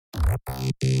An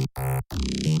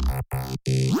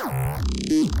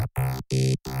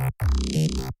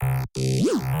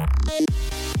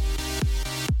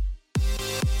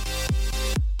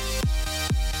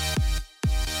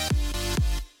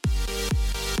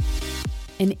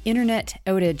internet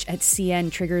outage at CN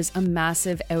triggers a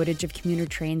massive outage of commuter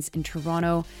trains in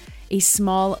Toronto. A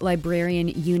small librarian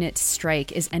unit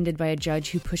strike is ended by a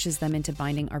judge who pushes them into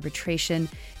binding arbitration.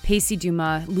 Pacey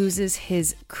Duma loses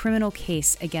his criminal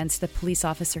case against the police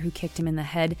officer who kicked him in the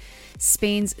head.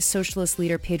 Spain's socialist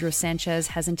leader Pedro Sanchez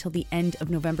has until the end of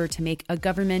November to make a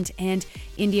government, and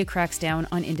India cracks down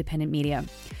on independent media.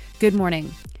 Good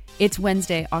morning. It's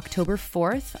Wednesday, October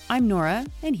 4th. I'm Nora,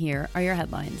 and here are your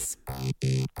headlines.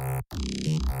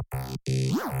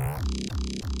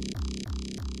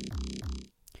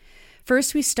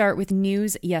 First, we start with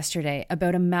news yesterday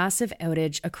about a massive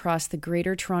outage across the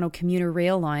Greater Toronto commuter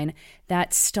rail line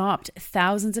that stopped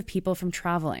thousands of people from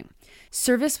traveling.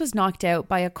 Service was knocked out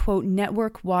by a, quote,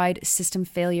 network-wide system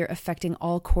failure affecting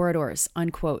all corridors,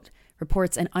 unquote,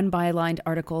 reports an unbylined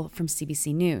article from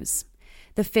CBC News.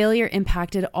 The failure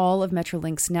impacted all of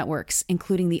Metrolink's networks,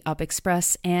 including the Up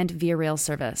Express and Via Rail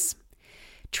service.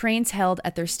 Trains held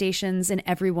at their stations and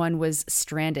everyone was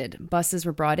stranded. Buses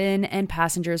were brought in and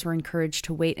passengers were encouraged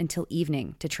to wait until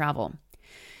evening to travel.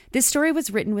 This story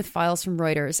was written with files from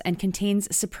Reuters and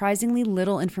contains surprisingly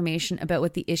little information about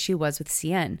what the issue was with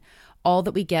CN. All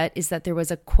that we get is that there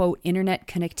was a, quote, internet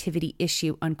connectivity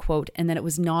issue, unquote, and that it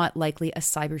was not likely a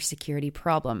cybersecurity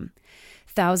problem.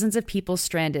 Thousands of people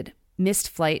stranded. Missed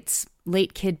flights,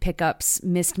 late kid pickups,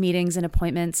 missed meetings and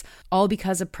appointments, all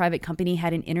because a private company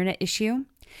had an internet issue.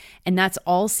 And that's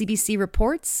all CBC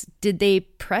reports? Did they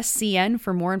press CN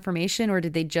for more information, or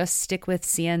did they just stick with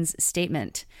CN's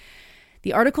statement?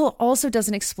 The article also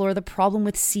doesn't explore the problem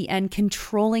with CN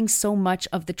controlling so much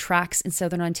of the tracks in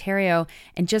Southern Ontario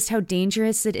and just how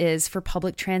dangerous it is for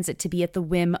public transit to be at the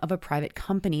whim of a private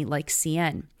company like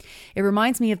CN. It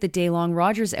reminds me of the day-long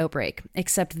Rogers outbreak,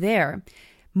 except there,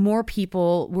 more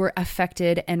people were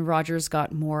affected and Rogers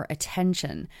got more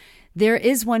attention. There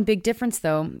is one big difference,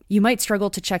 though. You might struggle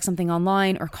to check something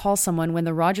online or call someone when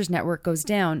the Rogers network goes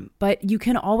down, but you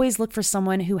can always look for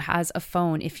someone who has a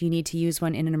phone if you need to use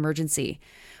one in an emergency.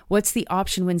 What's the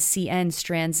option when CN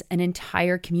strands an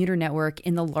entire commuter network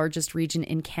in the largest region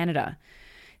in Canada?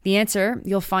 The answer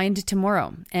you'll find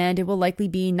tomorrow, and it will likely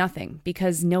be nothing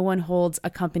because no one holds a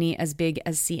company as big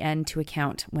as CN to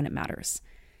account when it matters.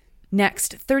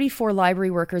 Next, 34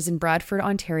 library workers in Bradford,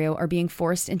 Ontario are being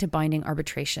forced into binding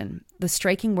arbitration. The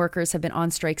striking workers have been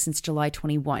on strike since July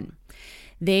 21.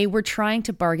 They were trying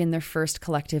to bargain their first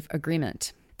collective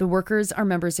agreement. The workers are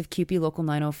members of CUPE Local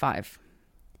 905.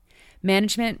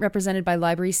 Management, represented by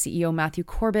Library CEO Matthew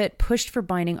Corbett, pushed for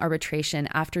binding arbitration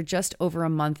after just over a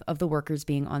month of the workers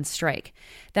being on strike.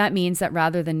 That means that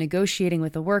rather than negotiating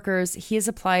with the workers, he has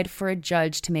applied for a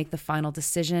judge to make the final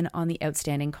decision on the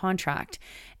outstanding contract,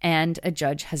 and a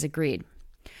judge has agreed.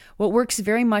 What works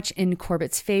very much in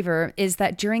Corbett's favor is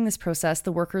that during this process,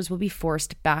 the workers will be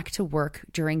forced back to work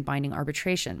during binding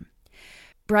arbitration.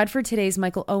 Bradford Today's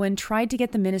Michael Owen tried to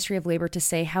get the Ministry of Labour to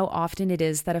say how often it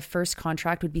is that a first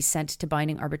contract would be sent to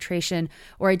binding arbitration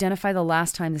or identify the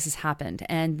last time this has happened,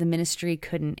 and the ministry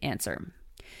couldn't answer.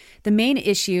 The main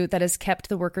issue that has kept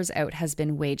the workers out has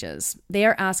been wages. They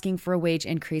are asking for a wage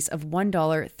increase of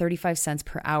 $1.35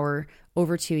 per hour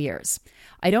over 2 years.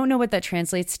 I don't know what that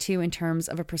translates to in terms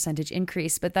of a percentage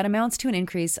increase, but that amounts to an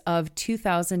increase of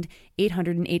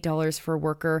 $2,808 for a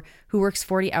worker who works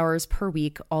 40 hours per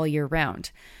week all year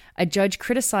round. A judge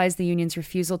criticized the union's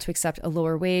refusal to accept a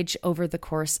lower wage over the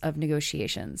course of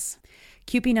negotiations.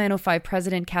 CUPE 905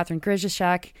 President Catherine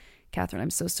Grzyszak, Catherine, I'm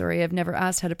so sorry, I've never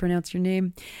asked how to pronounce your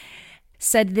name,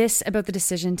 said this about the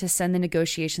decision to send the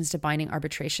negotiations to binding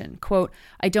arbitration. Quote,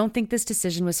 I don't think this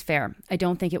decision was fair. I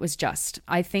don't think it was just.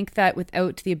 I think that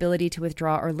without the ability to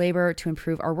withdraw our labor to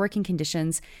improve our working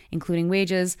conditions, including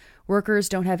wages, workers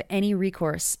don't have any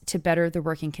recourse to better the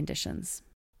working conditions.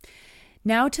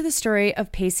 Now to the story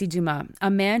of Pacey Duma,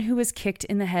 a man who was kicked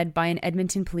in the head by an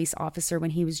Edmonton police officer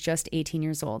when he was just 18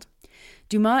 years old.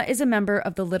 Duma is a member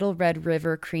of the Little Red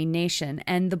River Cree Nation,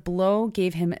 and the blow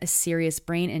gave him a serious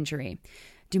brain injury.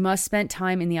 Duma spent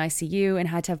time in the ICU and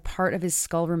had to have part of his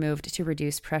skull removed to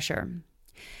reduce pressure.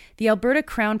 The Alberta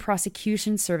Crown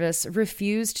Prosecution Service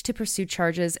refused to pursue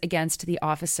charges against the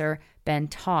officer, Ben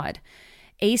Todd.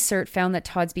 ACERT found that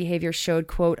Todd's behavior showed,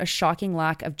 quote, a shocking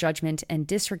lack of judgment and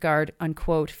disregard,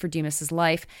 unquote, for Dumas's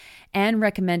life, and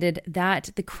recommended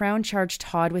that the Crown charge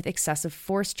Todd with excessive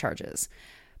force charges.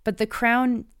 But the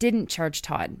Crown didn't charge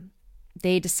Todd.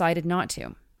 They decided not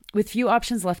to. With few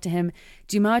options left to him,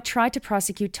 Dumas tried to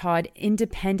prosecute Todd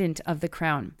independent of the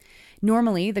Crown.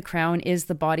 Normally, the Crown is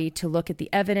the body to look at the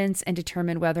evidence and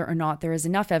determine whether or not there is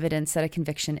enough evidence that a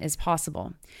conviction is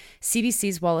possible.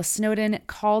 CBC's Wallace Snowden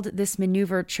called this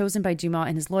maneuver chosen by Dumas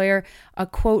and his lawyer a,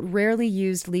 quote, rarely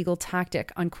used legal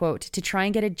tactic, unquote, to try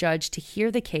and get a judge to hear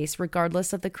the case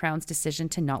regardless of the Crown's decision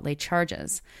to not lay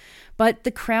charges. But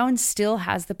the Crown still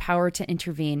has the power to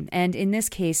intervene, and in this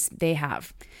case, they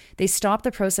have. They stopped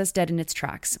the process dead in its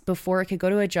tracks before it could go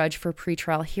to a judge for a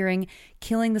pretrial hearing,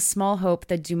 killing the small hope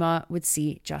that Dumas would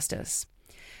see justice.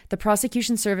 The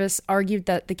prosecution service argued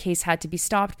that the case had to be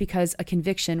stopped because a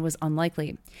conviction was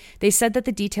unlikely. They said that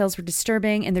the details were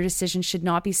disturbing and their decision should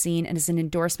not be seen as an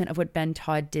endorsement of what Ben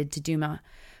Todd did to Dumas.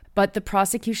 But the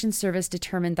prosecution service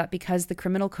determined that because the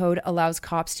criminal code allows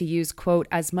cops to use, quote,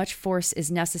 as much force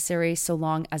is necessary so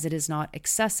long as it is not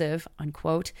excessive,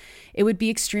 unquote, it would be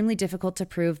extremely difficult to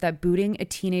prove that booting a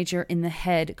teenager in the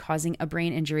head causing a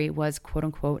brain injury was, quote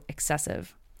unquote,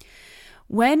 excessive.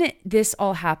 When this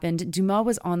all happened, Dumas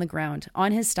was on the ground,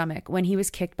 on his stomach, when he was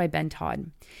kicked by Ben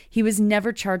Todd. He was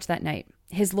never charged that night.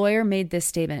 His lawyer made this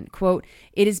statement, quote,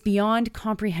 it is beyond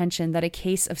comprehension that a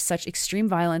case of such extreme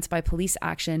violence by police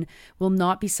action will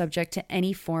not be subject to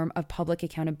any form of public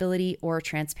accountability or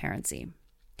transparency.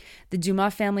 The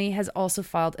Dumas family has also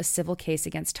filed a civil case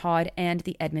against Todd and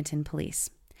the Edmonton police.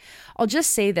 I'll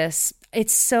just say this.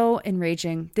 It's so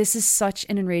enraging. This is such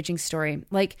an enraging story.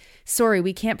 Sorry,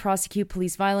 we can't prosecute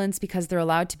police violence because they're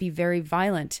allowed to be very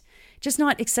violent. Just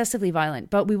not excessively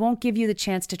violent, but we won't give you the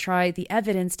chance to try the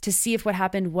evidence to see if what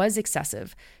happened was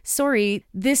excessive. Sorry,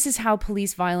 this is how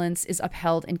police violence is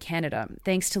upheld in Canada,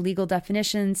 thanks to legal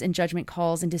definitions and judgment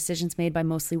calls and decisions made by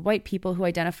mostly white people who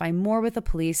identify more with the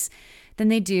police than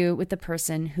they do with the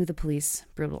person who the police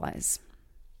brutalize.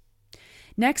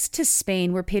 Next to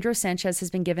Spain, where Pedro Sanchez has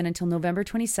been given until November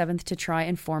 27th to try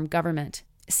and form government.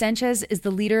 Sanchez is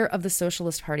the leader of the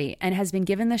Socialist Party and has been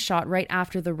given the shot right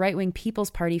after the right-wing People's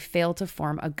Party failed to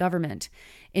form a government.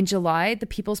 In July, the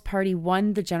People's Party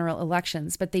won the general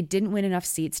elections, but they didn't win enough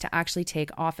seats to actually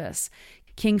take office.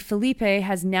 King Felipe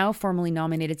has now formally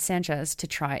nominated Sanchez to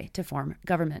try to form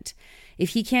government.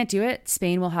 If he can't do it,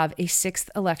 Spain will have a sixth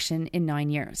election in 9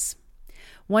 years.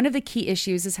 One of the key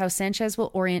issues is how Sanchez will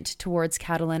orient towards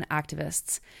Catalan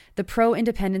activists. The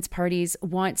pro-independence parties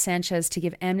want Sanchez to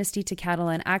give amnesty to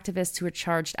Catalan activists who were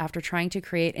charged after trying to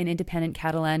create an independent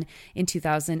Catalan in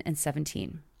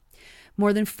 2017.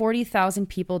 More than 40,000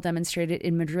 people demonstrated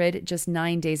in Madrid just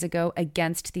 9 days ago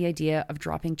against the idea of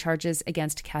dropping charges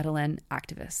against Catalan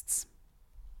activists.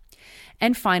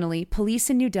 And finally,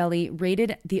 police in New Delhi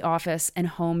raided the office and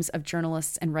homes of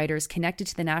journalists and writers connected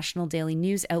to the national daily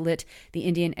news outlet, the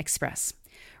Indian Express.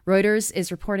 Reuters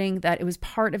is reporting that it was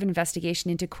part of an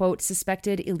investigation into, quote,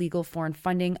 suspected illegal foreign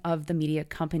funding of the media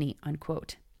company,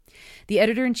 unquote. The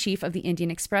editor-in-chief of the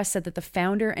Indian Express said that the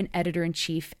founder and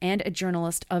editor-in-chief and a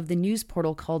journalist of the news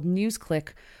portal called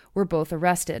NewsClick were both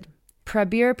arrested.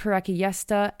 Prabir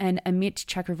Parakiyesta and Amit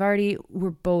Chakravarti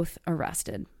were both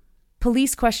arrested.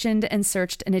 Police questioned and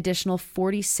searched an additional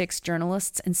 46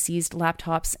 journalists and seized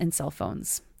laptops and cell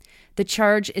phones. The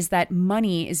charge is that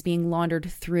money is being laundered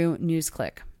through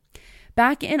NewsClick.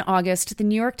 Back in August, the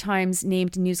New York Times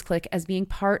named NewsClick as being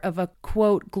part of a,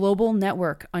 quote, global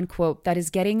network, unquote, that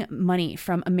is getting money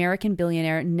from American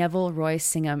billionaire Neville Roy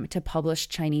Singham to publish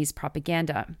Chinese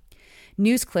propaganda.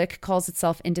 NewsClick calls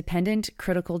itself independent,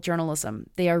 critical journalism.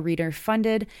 They are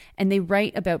reader-funded, and they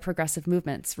write about progressive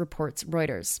movements, reports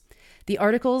Reuters. The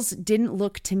articles didn't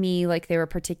look to me like they were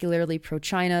particularly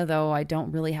pro-China, though I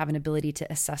don't really have an ability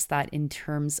to assess that in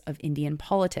terms of Indian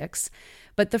politics.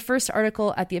 But the first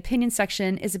article at the opinion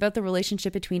section is about the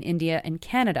relationship between India and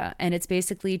Canada, and it's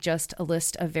basically just a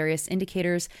list of various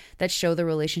indicators that show the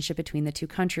relationship between the two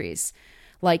countries.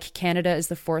 Like Canada is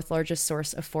the fourth largest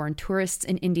source of foreign tourists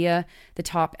in India. The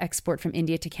top export from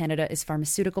India to Canada is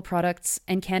pharmaceutical products,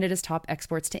 and Canada's top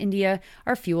exports to India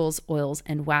are fuels, oils,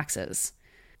 and waxes.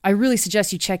 I really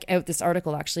suggest you check out this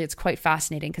article, actually. It's quite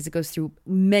fascinating because it goes through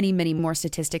many, many more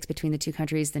statistics between the two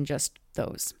countries than just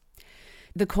those.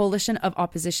 The coalition of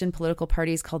opposition political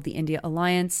parties called the India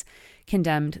Alliance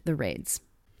condemned the raids.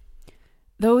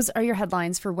 Those are your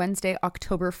headlines for Wednesday,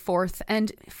 October 4th.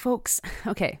 And folks,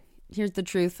 okay, here's the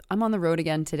truth. I'm on the road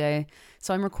again today.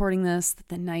 So I'm recording this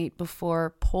the night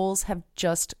before polls have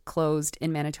just closed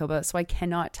in Manitoba. So I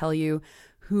cannot tell you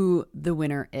who the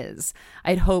winner is.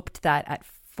 I'd hoped that at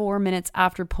 4 minutes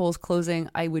after polls closing,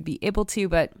 I would be able to,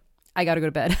 but I got to go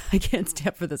to bed. I can't stay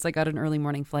up for this. I got an early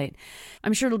morning flight.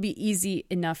 I'm sure it'll be easy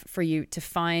enough for you to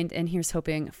find, and here's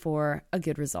hoping for a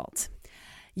good result.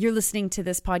 You're listening to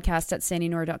this podcast at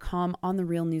sandynora.com, on the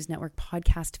Real News Network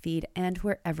podcast feed, and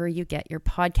wherever you get your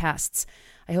podcasts.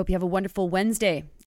 I hope you have a wonderful Wednesday.